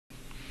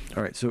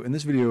All right, so in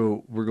this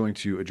video, we're going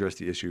to address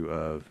the issue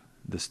of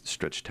this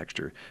stretch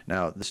texture.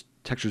 Now, this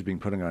texture is being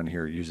put on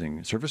here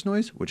using surface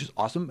noise, which is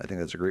awesome. I think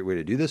that's a great way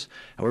to do this.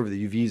 However,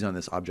 the UVs on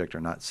this object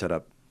are not set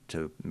up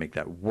to make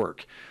that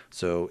work.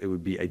 So it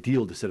would be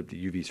ideal to set up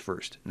the UVs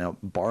first. Now,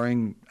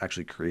 barring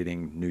actually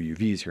creating new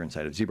UVs here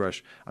inside of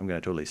ZBrush, I'm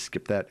going to totally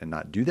skip that and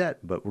not do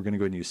that, but we're going to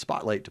go ahead and use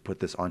Spotlight to put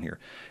this on here.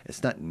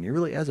 It's not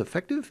nearly as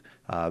effective,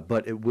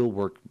 but it will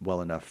work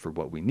well enough for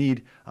what we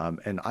need.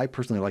 And I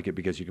personally like it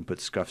because you can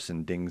put scuffs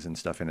and dings and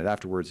stuff in it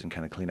afterwards and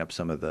kind of clean up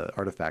some of the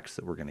artifacts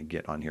that we're going to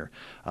get on here.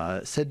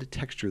 Said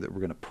texture that we're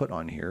going to put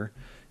on here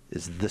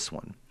is this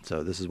one.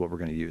 So this is what we're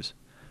going to use.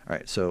 All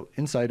right, so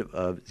inside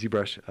of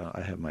ZBrush,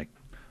 I have my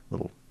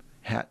little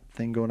hat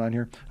thing going on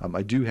here.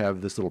 I do have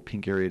this little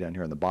pink area down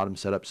here on the bottom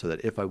set up so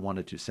that if I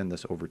wanted to send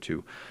this over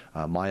to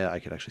Maya, I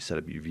could actually set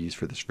up UVs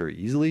for this very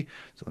easily.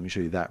 So let me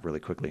show you that really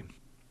quickly.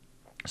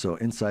 So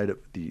inside of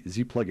the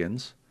Z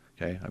plugins,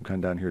 okay, I'm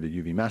coming down here to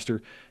UV master.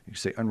 You can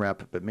say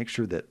unwrap, but make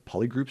sure that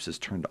polygroups is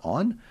turned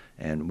on.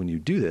 And when you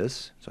do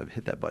this, so I've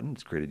hit that button,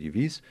 it's created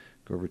UVs.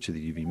 Go over to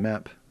the UV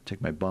map,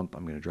 take my bump,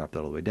 I'm going to drop that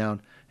all the way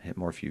down and hit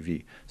morph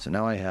UV. So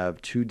now I have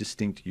two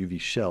distinct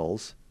UV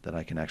shells that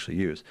I can actually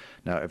use.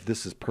 Now, if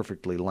this is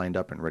perfectly lined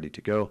up and ready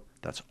to go,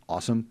 that's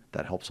awesome.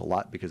 That helps a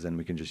lot because then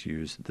we can just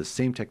use the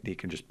same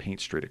technique and just paint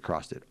straight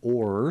across it.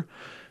 Or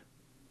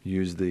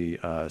use the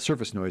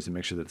surface noise and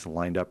make sure that it's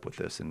lined up with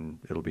this and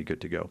it'll be good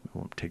to go. It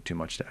won't take too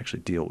much to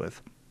actually deal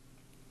with.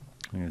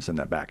 I'm going to send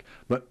that back.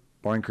 But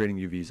barring creating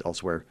UVs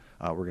elsewhere,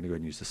 we're going to go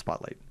ahead and use the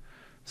Spotlight.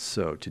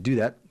 So to do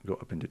that, go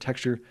up into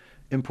texture,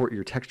 import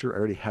your texture. I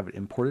already have it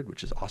imported,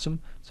 which is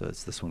awesome. So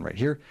it's this one right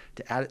here.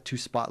 To add it to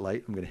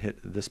Spotlight, I'm going to hit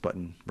this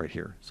button right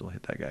here. So I'll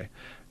hit that guy.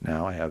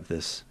 Now I have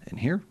this in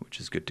here, which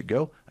is good to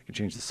go. I can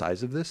change the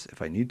size of this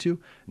if I need to.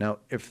 Now,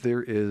 if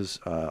there is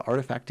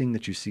artifacting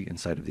that you see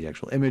inside of the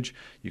actual image,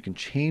 you can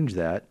change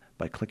that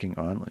by clicking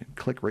on,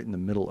 click right in the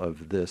middle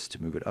of this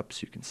to move it up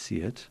so you can see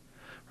it.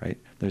 Right?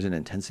 There's an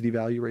intensity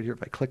value right here.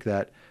 If I click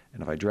that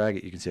and if I drag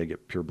it, you can see I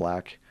get pure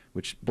black,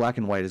 which black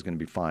and white is going to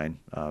be fine.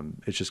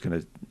 It's just going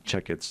to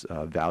check its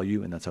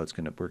value, and that's how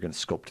we're going to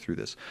sculpt through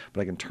this.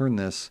 But I can turn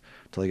this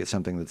till I get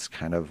something that's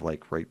kind of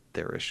like right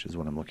there-ish is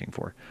what I'm looking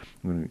for.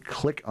 I'm going to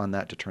click on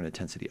that to turn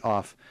intensity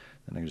off.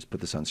 Then I can just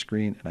put this on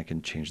screen, and I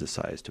can change the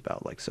size to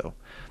about like so.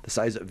 The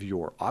size of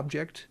your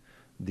object,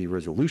 the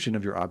resolution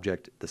of your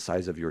object, the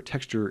size of your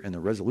texture, and the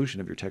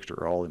resolution of your texture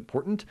are all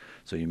important.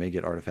 So you may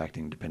get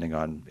artifacting depending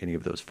on any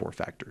of those four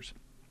factors.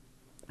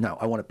 Now,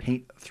 I want to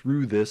paint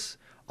through this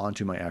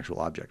onto my actual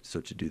object.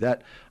 So to do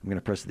that, I'm going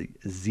to press the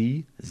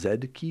Z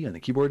key on the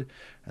keyboard,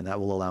 and that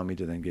will allow me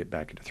to then get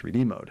back into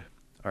 3D mode.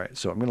 All right,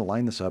 so I'm going to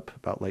line this up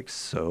about like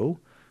so,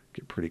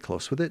 get pretty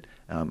close with it.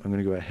 I'm going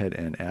to go ahead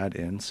and add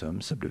in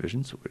some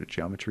subdivisions. So we'll go to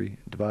geometry,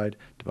 divide,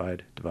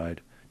 divide,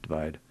 divide,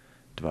 divide,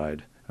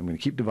 divide. I'm going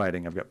to keep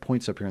dividing. I've got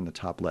points up here in the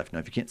top left. Now,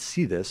 if you can't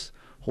see this,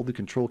 hold the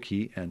control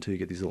key until you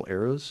get these little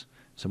arrows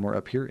somewhere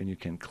up here, and you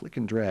can click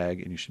and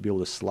drag, and you should be able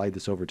to slide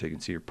this over till you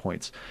can see your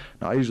points.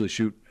 Now, I usually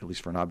shoot, at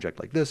least for an object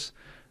like this,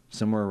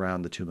 somewhere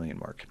around the 2 million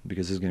mark,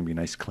 because this is going to be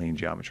nice, clean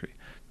geometry.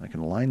 And I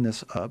can line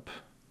this up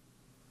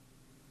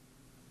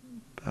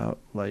about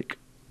like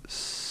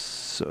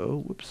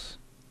so. Whoops.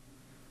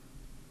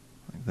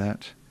 Like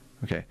that.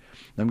 Okay.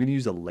 Now I'm going to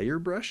use a layer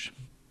brush.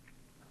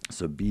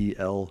 So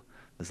BL,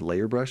 this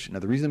layer brush. Now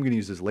the reason I'm going to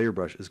use this layer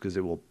brush is because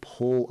it will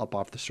pull up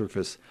off the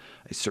surface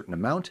a certain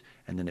amount,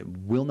 and then it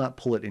will not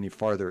pull it any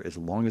farther as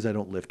long as I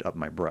don't lift up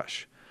my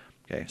brush.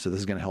 Okay, so this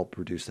is going to help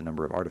reduce the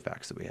number of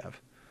artifacts that we have,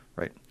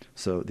 right?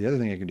 So the other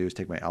thing I can do is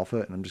take my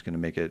alpha, and I'm just going to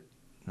make it,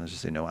 let's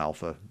just say no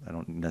alpha. I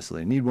don't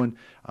necessarily need one.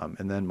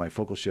 And then my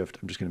focal shift,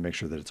 I'm just going to make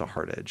sure that it's a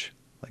hard edge,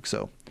 like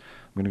so.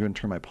 I'm going to go and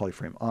turn my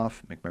polyframe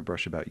off, make my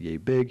brush about yay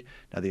big.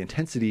 Now the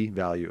intensity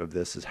value of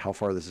this is how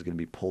far this is going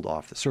to be pulled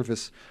off the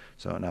surface.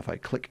 So now if I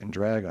click and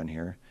drag on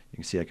here, you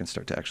can see I can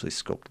start to actually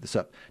sculpt this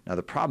up. Now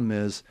the problem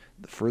is,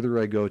 the further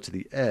I go to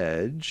the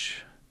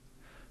edge,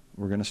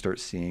 we're going to start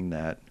seeing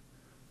that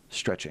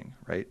stretching,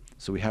 right?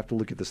 So we have to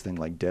look at this thing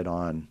like dead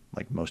on,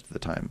 like most of the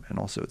time. And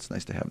also it's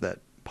nice to have that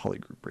poly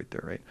group right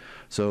there, right?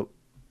 So,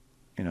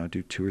 you know,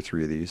 do 2 or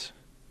 3 of these,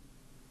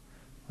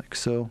 like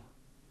so.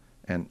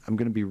 And I'm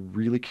going to be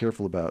really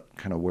careful about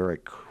kind of where I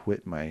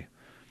quit my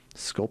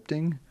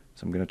sculpting.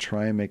 So I'm going to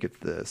try and make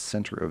it the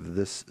center of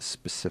this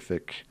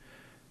specific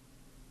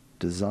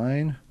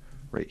design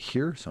right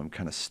here. So I'm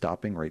kind of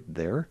stopping right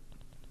there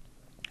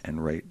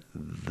and right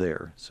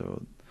there.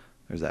 So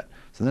there's that.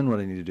 So then what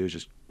I need to do is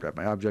just grab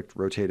my object,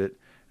 rotate it,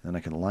 and then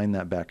I can line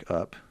that back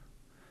up.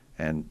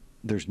 And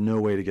there's no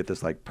way to get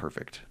this like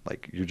perfect.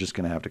 Like you're just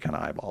going to have to kind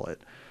of eyeball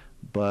it.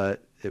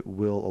 But it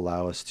will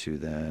allow us to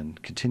then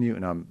continue,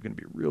 and I'm going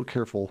to be real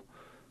careful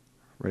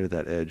right at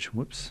that edge.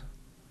 Whoops.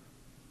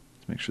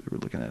 Let's make sure that we're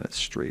looking at it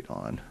straight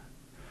on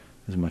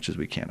as much as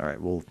we can. All right,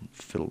 we'll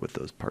fiddle with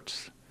those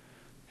parts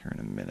here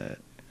in a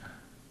minute.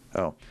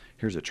 Oh,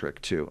 here's a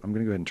trick too. I'm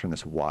going to go ahead and turn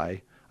this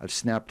Y. I've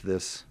snapped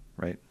this,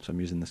 right? So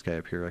I'm using this guy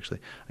up here actually.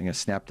 I'm going to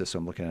snap this so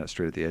I'm looking at it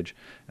straight at the edge,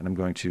 and I'm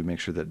going to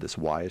make sure that this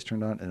Y is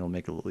turned on, and it'll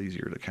make it a little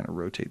easier to kind of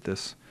rotate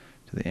this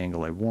to the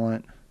angle I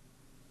want.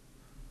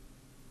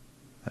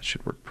 That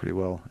should work pretty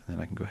well. And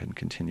then I can go ahead and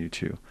continue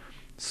to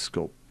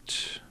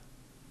sculpt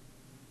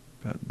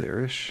about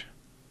there-ish.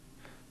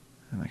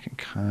 And I can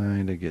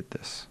kind of get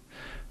this.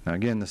 Now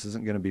again, this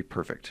isn't going to be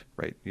perfect,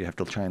 right? You have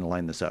to try and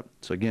line this up.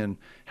 So again,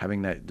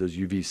 having those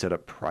UVs set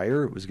up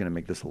prior was going to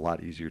make this a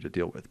lot easier to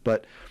deal with.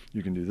 But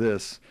you can do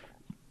this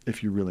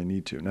if you really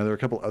need to. Now there are a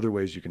couple other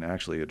ways you can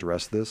actually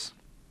address this.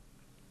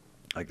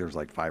 Like there's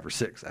like 5 or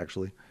 6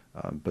 actually.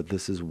 But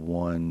this is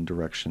one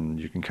direction.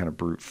 You can kind of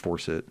brute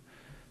force it.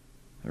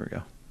 There we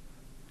go.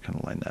 Kind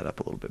of line that up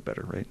a little bit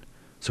better, right?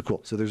 So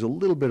cool. So there's a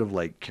little bit of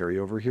like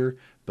carryover here,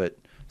 but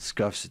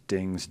scuffs,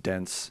 dings,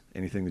 dents,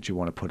 anything that you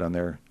want to put on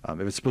there. If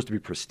it's supposed to be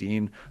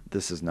pristine,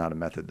 this is not a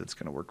method that's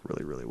going to work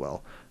really, really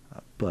well.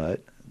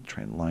 But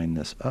try and line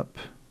this up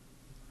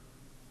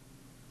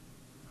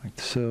like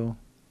so.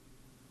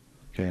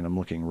 Okay, and I'm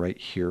looking right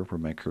here where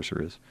my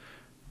cursor is.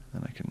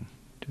 And I can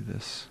do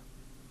this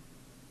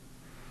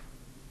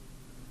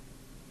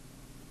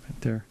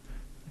right there.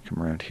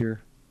 Come around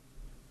here,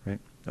 right?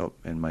 Oh,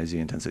 and my Z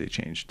intensity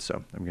changed,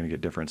 so I'm going to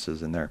get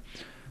differences in there,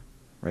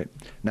 right?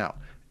 Now,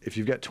 if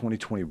you've got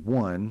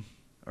 2021,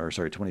 or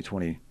sorry,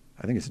 2020,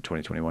 I think it's in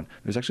 2021,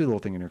 there's actually a little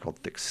thing in here called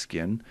thick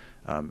skin.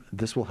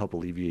 This will help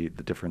alleviate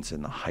the difference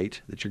in the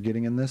height that you're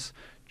getting in this.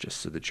 Just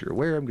so that you're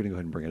aware, I'm going to go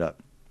ahead and bring it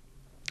up.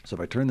 So if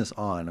I turn this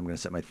on, I'm going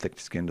to set my thick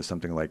skin to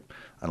something like,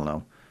 I don't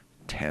know,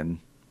 10.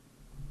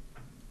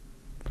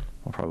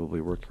 Will probably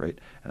work, right?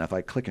 And if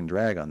I click and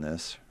drag on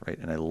this, right,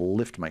 and I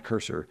lift my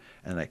cursor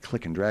and I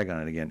click and drag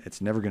on it again,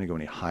 it's never going to go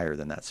any higher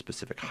than that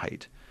specific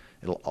height.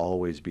 It'll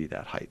always be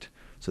that height.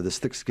 So this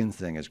thick skin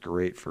thing is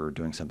great for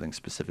doing something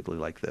specifically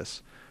like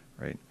this,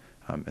 right?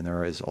 And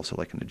there is also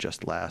like an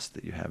adjust last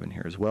that you have in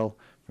here as well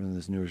from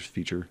this newer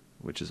feature,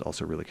 which is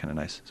also really kind of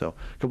nice. So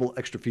a couple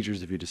extra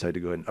features if you decide to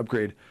go ahead and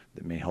upgrade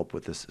that may help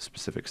with this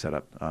specific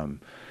setup.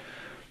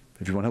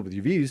 If you want help with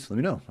UVs, let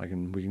me know.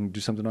 We can do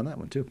something on that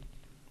one too.